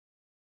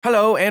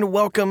Hello and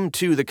welcome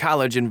to the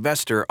College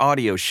Investor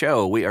Audio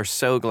Show. We are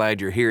so glad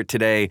you're here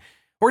today.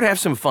 We're going to have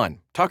some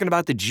fun talking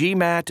about the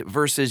GMAT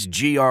versus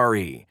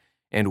GRE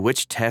and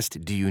which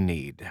test do you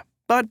need.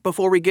 But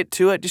before we get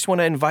to it, just want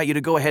to invite you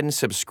to go ahead and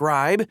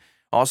subscribe.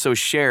 Also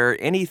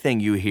share anything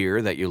you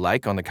hear that you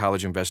like on the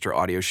College Investor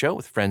Audio Show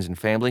with friends and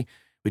family.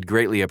 We'd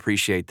greatly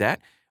appreciate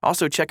that.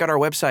 Also check out our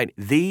website,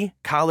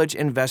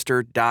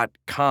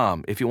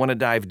 thecollegeinvestor.com, if you want to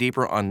dive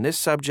deeper on this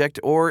subject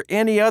or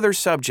any other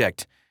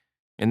subject.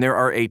 And there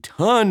are a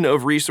ton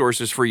of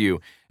resources for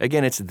you.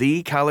 Again, it's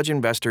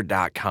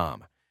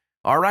thecollegeinvestor.com.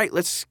 All right,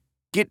 let's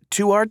get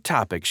to our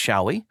topic,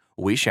 shall we?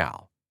 We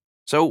shall.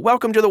 So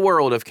welcome to the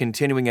world of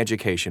continuing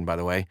education, by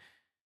the way.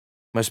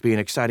 Must be an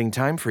exciting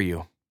time for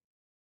you.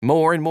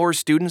 More and more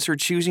students are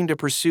choosing to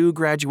pursue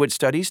graduate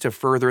studies to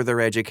further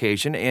their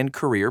education and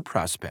career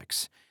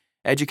prospects.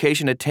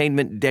 Education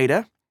attainment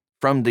data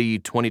from the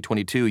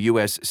 2022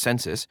 U.S.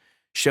 Census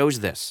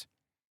shows this.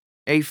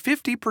 A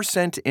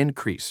 50%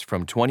 increase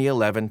from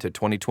 2011 to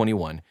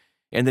 2021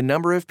 in the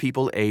number of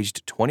people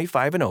aged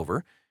 25 and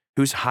over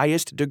whose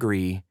highest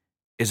degree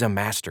is a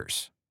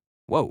master's.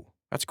 Whoa,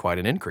 that's quite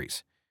an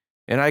increase.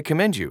 And I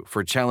commend you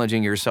for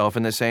challenging yourself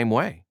in the same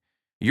way.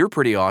 You're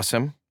pretty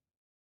awesome.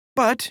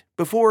 But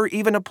before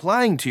even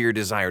applying to your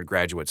desired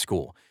graduate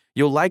school,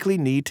 you'll likely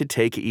need to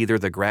take either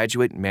the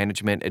Graduate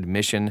Management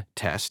Admission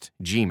Test,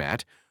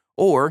 GMAT,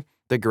 or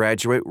the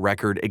Graduate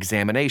Record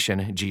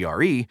Examination,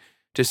 GRE,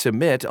 to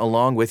submit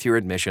along with your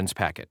admissions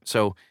packet.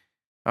 So,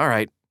 all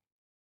right,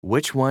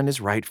 which one is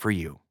right for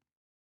you?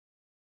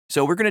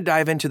 So we're going to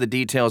dive into the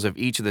details of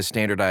each of the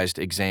standardized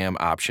exam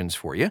options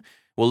for you.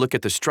 We'll look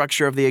at the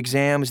structure of the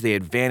exams, the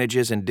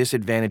advantages and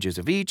disadvantages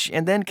of each,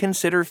 and then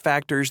consider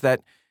factors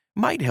that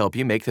might help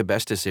you make the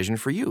best decision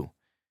for you.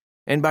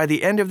 And by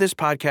the end of this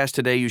podcast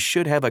today, you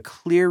should have a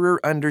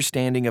clearer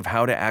understanding of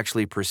how to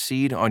actually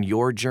proceed on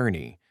your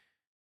journey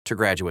to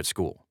graduate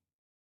school.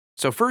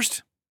 So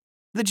first,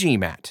 the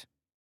GMAT.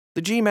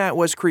 The GMAT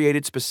was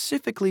created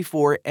specifically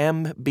for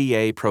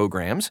MBA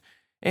programs,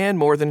 and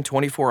more than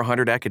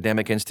 2,400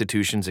 academic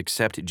institutions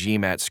accept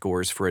GMAT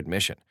scores for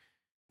admission.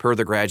 Per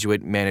the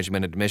Graduate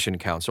Management Admission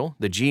Council,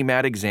 the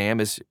GMAT exam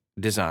is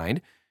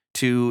designed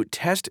to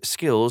test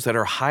skills that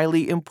are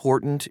highly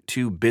important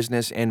to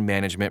business and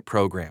management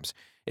programs.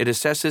 It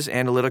assesses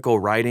analytical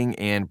writing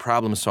and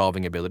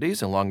problem-solving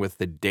abilities, along with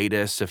the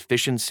data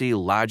sufficiency,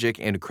 logic,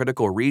 and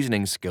critical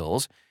reasoning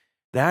skills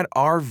that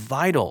are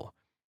vital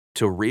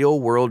to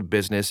real-world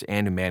business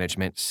and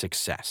management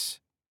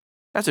success.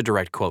 That's a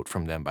direct quote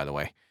from them, by the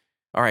way.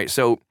 All right,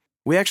 so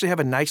we actually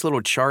have a nice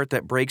little chart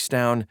that breaks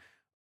down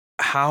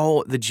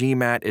how the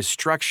GMAT is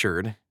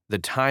structured, the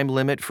time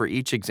limit for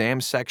each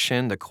exam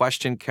section, the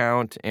question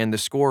count, and the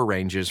score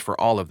ranges for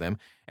all of them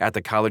at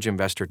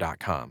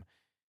thecollegeinvestor.com.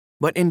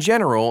 But in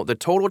general, the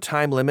total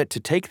time limit to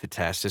take the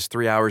test is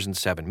 3 hours and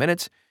 7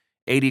 minutes,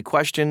 80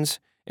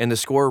 questions, and the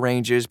score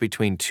ranges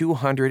between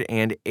 200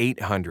 and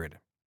 800.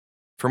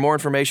 For more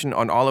information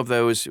on all of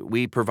those,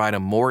 we provide a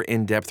more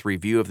in-depth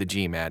review of the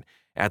GMAT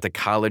at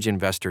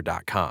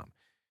thecollegeinvestor.com.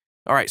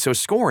 All right, so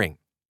scoring.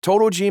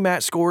 Total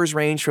GMAT scores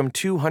range from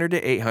 200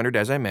 to 800,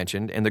 as I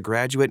mentioned, and the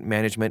Graduate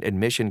Management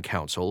Admission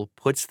Council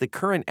puts the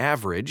current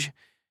average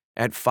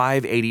at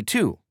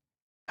 582.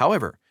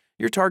 However,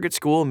 your target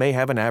school may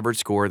have an average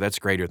score that's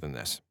greater than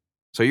this.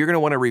 So you're going to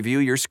want to review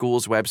your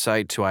school's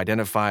website to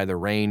identify the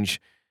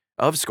range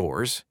of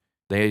scores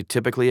they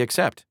typically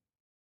accept.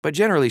 But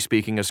generally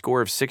speaking, a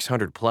score of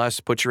 600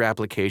 plus puts your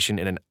application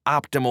in an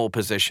optimal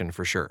position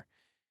for sure.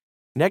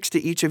 Next to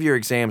each of your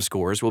exam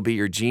scores will be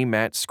your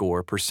GMAT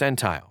score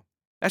percentile.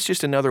 That's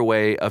just another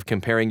way of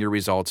comparing your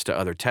results to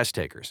other test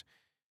takers.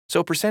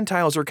 So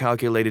percentiles are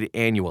calculated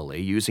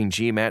annually using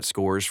GMAT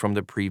scores from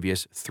the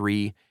previous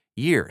 3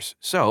 years.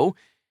 So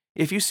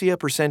if you see a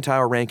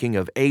percentile ranking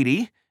of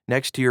 80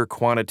 next to your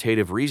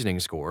quantitative reasoning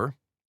score,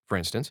 for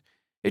instance,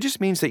 it just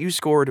means that you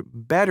scored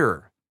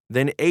better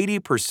than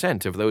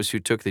 80% of those who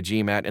took the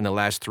GMAT in the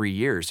last 3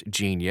 years.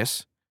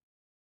 Genius.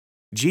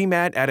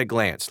 GMAT at a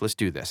glance. Let's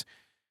do this.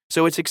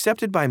 So it's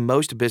accepted by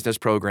most business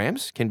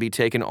programs, can be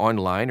taken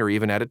online or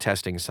even at a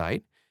testing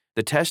site.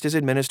 The test is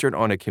administered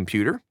on a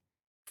computer.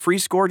 Free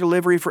score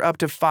delivery for up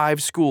to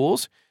 5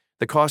 schools.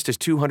 The cost is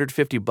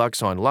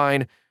 $250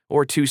 online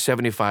or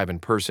 $275 in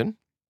person.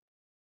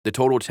 The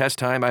total test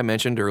time I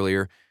mentioned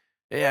earlier,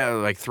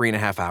 like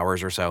 3.5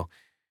 hours or so.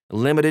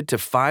 Limited to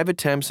 5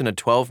 attempts in a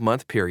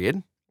 12-month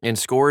period. And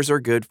scores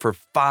are good for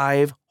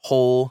 5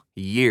 whole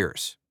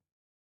years.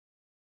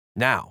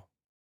 Now,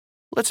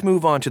 let's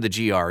move on to the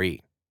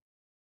GRE.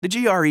 The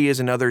GRE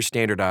is another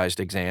standardized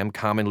exam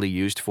commonly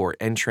used for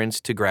entrance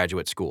to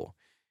graduate school.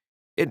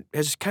 It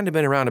has kind of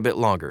been around a bit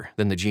longer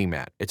than the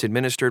GMAT. It's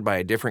administered by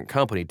a different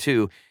company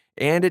too,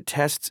 and it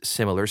tests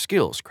similar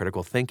skills,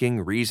 critical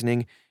thinking,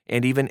 reasoning,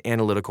 and even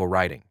analytical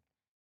writing.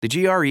 The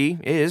GRE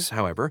is,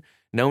 however,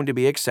 known to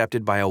be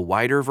accepted by a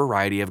wider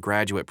variety of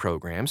graduate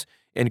programs,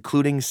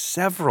 including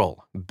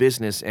several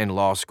business and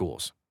law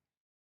schools.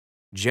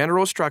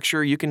 General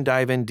structure, you can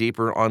dive in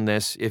deeper on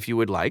this if you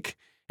would like,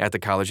 at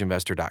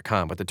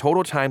thecollegeinvestor.com. But the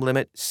total time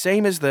limit,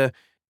 same as the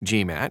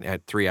GMAT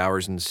at 3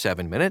 hours and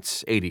 7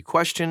 minutes, 80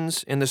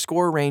 questions, and the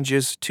score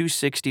ranges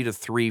 260 to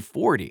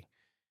 340.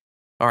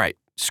 All right,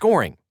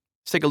 scoring.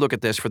 Let's take a look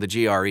at this for the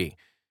GRE.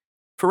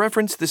 For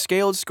reference, the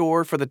scaled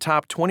score for the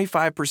top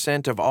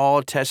 25% of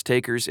all test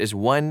takers is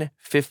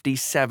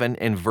 157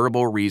 in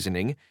verbal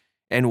reasoning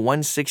and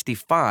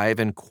 165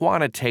 in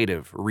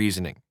quantitative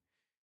reasoning.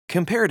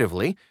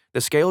 Comparatively,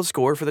 the scaled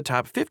score for the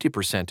top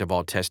 50% of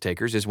all test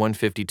takers is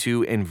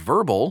 152 in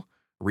verbal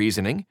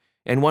reasoning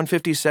and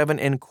 157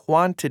 in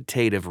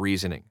quantitative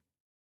reasoning.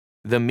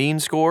 The mean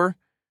score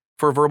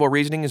for verbal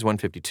reasoning is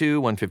 152,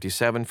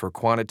 157 for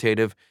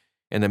quantitative,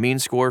 and the mean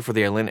score for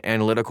the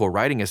analytical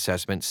writing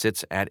assessment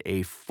sits at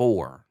a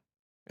 4.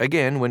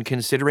 Again, when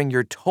considering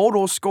your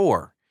total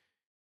score,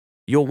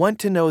 you'll want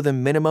to know the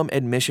minimum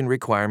admission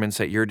requirements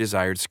at your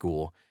desired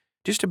school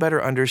just to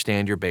better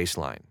understand your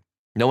baseline.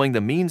 Knowing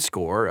the mean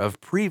score of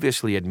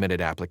previously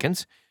admitted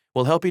applicants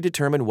will help you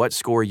determine what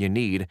score you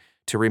need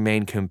to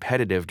remain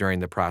competitive during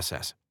the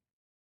process.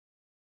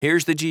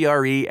 Here's the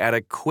GRE at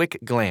a quick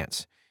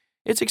glance.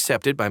 It's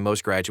accepted by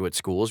most graduate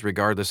schools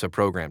regardless of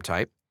program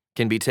type,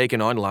 can be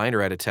taken online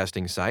or at a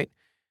testing site.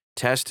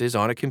 Test is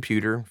on a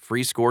computer,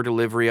 free score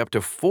delivery up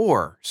to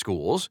 4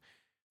 schools.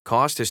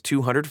 Cost is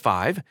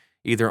 $205,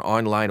 either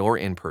online or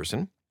in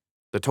person.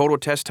 The total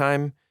test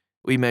time,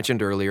 we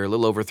mentioned earlier, a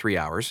little over 3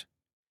 hours.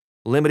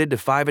 Limited to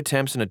 5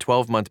 attempts in a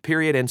 12-month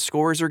period, and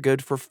scores are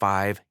good for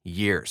 5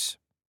 years.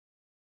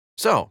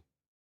 So,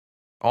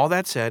 all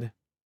that said,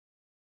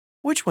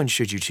 which one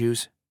should you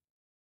choose?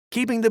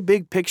 Keeping the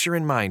big picture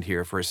in mind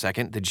here for a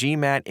second, the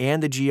GMAT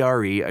and the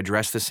GRE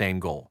address the same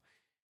goal,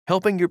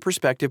 helping your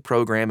prospective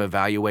program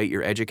evaluate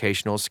your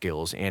educational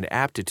skills and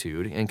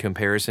aptitude in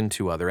comparison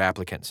to other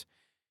applicants.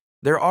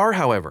 There are,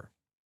 however,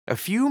 a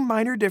few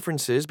minor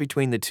differences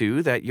between the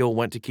two that you'll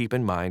want to keep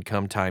in mind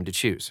come time to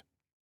choose.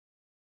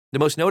 The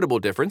most notable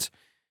difference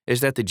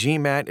is that the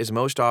GMAT is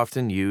most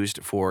often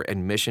used for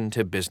admission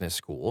to business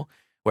school,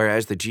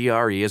 whereas the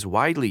GRE is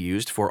widely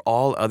used for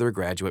all other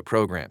graduate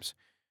programs,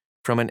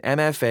 from an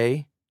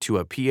MFA to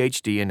a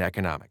PhD in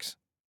economics.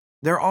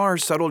 There are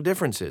subtle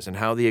differences in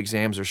how the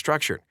exams are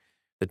structured,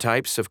 the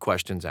types of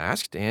questions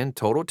asked, and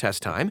total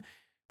test time,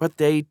 but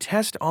they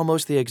test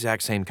almost the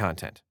exact same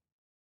content.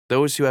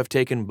 Those who have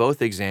taken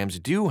both exams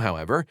do,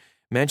 however,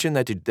 mention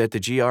that the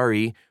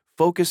GRE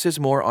focuses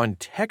more on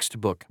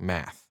textbook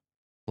math,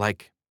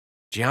 like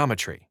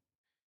geometry,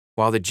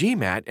 while the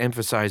GMAT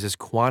emphasizes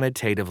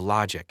quantitative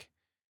logic.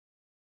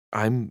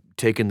 I'm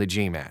taking the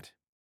GMAT.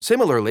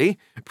 Similarly,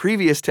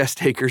 previous test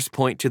takers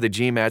point to the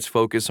GMAT's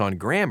focus on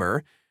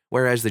grammar,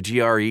 whereas the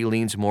GRE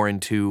leans more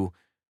into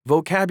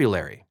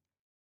vocabulary.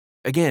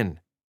 Again,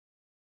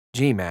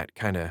 GMAT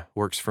kind of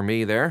works for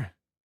me there.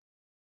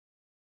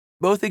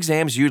 Both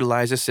exams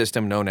utilize a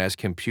system known as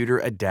computer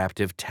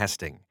adaptive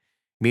testing,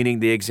 meaning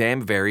the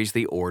exam varies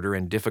the order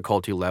and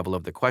difficulty level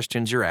of the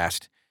questions you're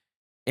asked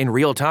in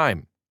real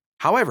time.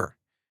 However,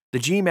 the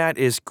GMAT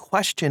is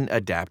question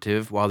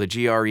adaptive while the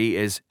GRE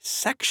is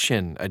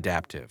section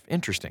adaptive.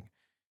 Interesting.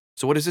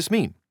 So what does this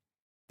mean?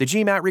 The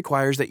GMAT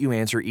requires that you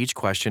answer each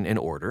question in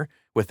order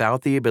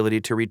without the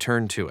ability to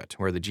return to it,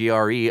 where the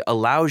GRE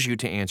allows you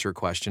to answer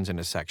questions in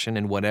a section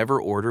in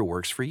whatever order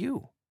works for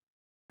you.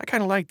 I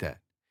kind of like that.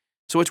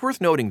 So it's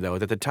worth noting, though,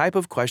 that the type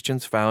of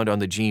questions found on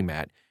the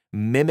GMAT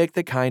mimic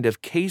the kind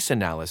of case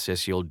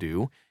analysis you'll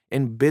do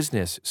in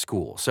business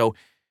school. So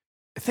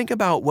think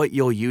about what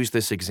you'll use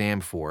this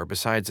exam for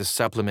besides a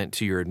supplement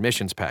to your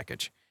admissions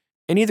package.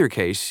 In either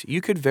case,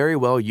 you could very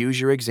well use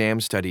your exam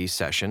study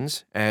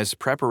sessions as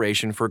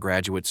preparation for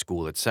graduate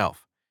school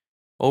itself.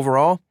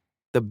 Overall,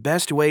 the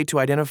best way to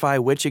identify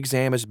which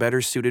exam is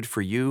better suited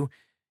for you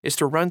is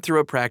to run through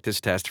a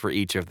practice test for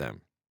each of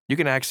them. You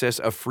can access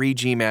a free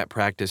GMAT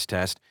practice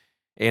test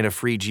and a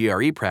free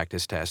GRE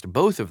practice test,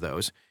 both of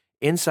those,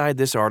 inside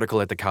this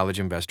article at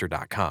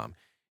thecollegeinvestor.com.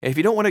 And if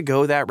you don't want to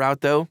go that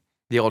route, though,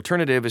 the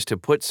alternative is to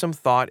put some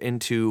thought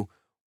into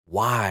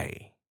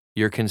why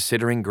you're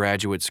considering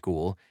graduate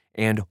school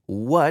and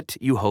what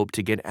you hope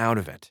to get out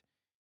of it.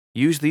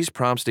 Use these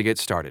prompts to get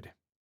started.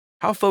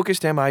 How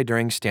focused am I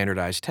during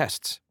standardized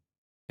tests?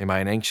 Am I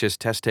an anxious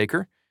test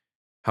taker?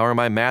 How are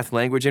my math,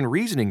 language, and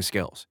reasoning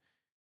skills?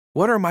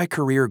 What are my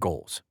career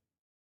goals?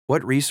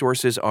 What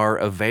resources are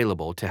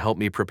available to help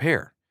me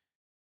prepare?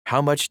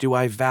 How much do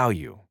I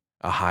value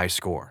a high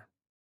score?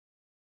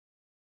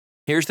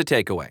 Here's the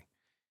takeaway.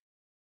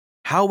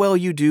 How well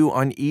you do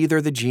on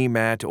either the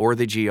GMAT or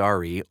the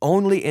GRE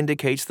only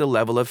indicates the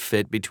level of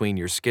fit between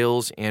your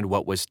skills and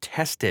what was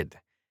tested.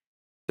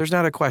 There's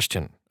not a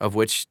question of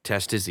which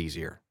test is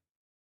easier.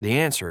 The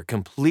answer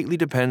completely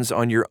depends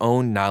on your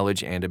own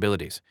knowledge and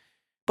abilities.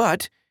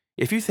 But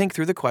if you think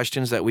through the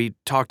questions that we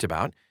talked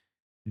about,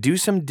 do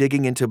some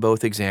digging into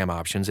both exam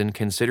options and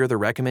consider the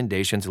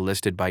recommendations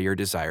listed by your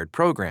desired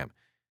program.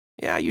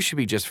 Yeah, you should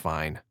be just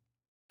fine.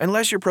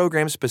 Unless your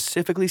program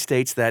specifically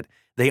states that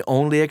they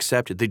only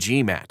accept the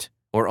GMAT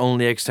or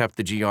only accept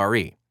the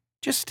GRE.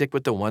 Just stick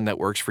with the one that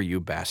works for you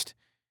best.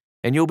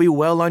 and you'll be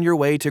well on your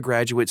way to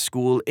graduate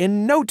school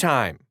in no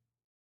time.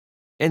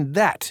 And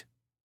that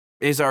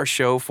is our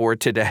show for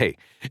today.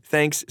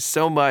 Thanks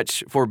so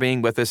much for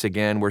being with us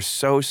again. We're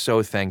so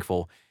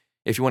thankful.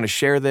 If you want to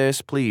share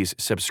this, please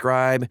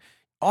subscribe.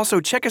 Also,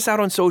 check us out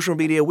on social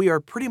media. We are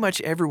pretty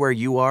much everywhere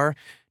you are.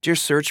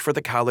 Just search for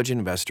The College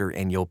Investor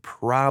and you'll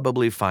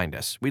probably find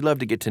us. We'd love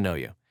to get to know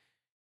you.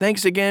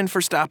 Thanks again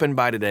for stopping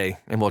by today,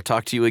 and we'll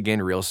talk to you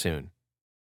again real soon.